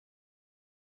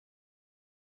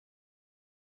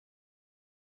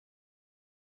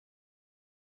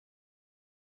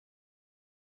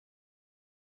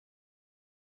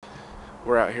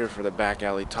We're out here for the back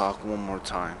alley talk one more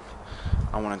time.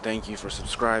 I want to thank you for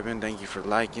subscribing, thank you for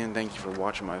liking, thank you for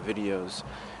watching my videos.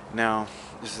 Now,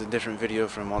 this is a different video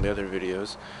from all the other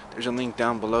videos. There's a link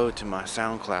down below to my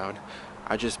SoundCloud.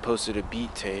 I just posted a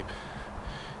beat tape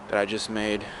that I just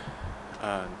made,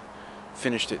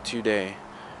 finished it today,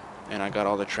 and I got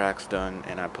all the tracks done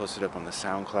and I posted up on the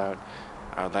SoundCloud.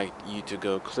 I would like you to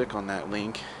go click on that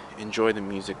link, enjoy the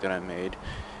music that I made,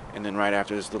 and then right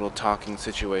after this little talking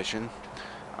situation,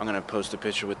 I'm gonna post a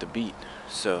picture with the beat.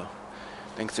 So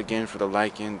thanks again for the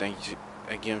liking, thanks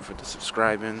again for the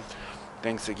subscribing,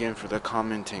 thanks again for the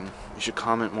commenting. You should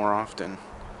comment more often.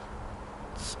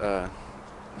 I'm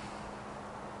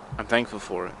thankful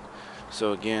for it.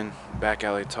 So again, back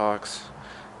alley talks,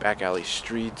 back alley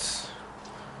streets.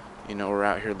 You know, we're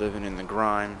out here living in the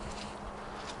grime.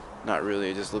 Not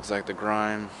really, it just looks like the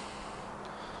grime.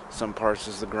 Some parts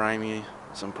is the grimy,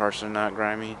 some parts are not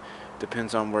grimy.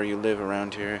 Depends on where you live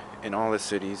around here. In all the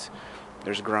cities,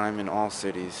 there's grime in all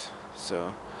cities.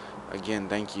 So again,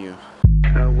 thank you.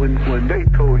 When they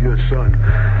told your son,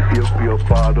 your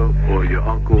father or your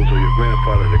uncles or your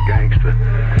grandfather's a gangster,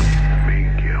 I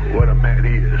mean, what a man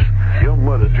he is. Your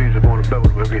mother dreams of going to bed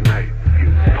with him every night.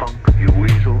 You punk, you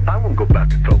weasel. I won't go back.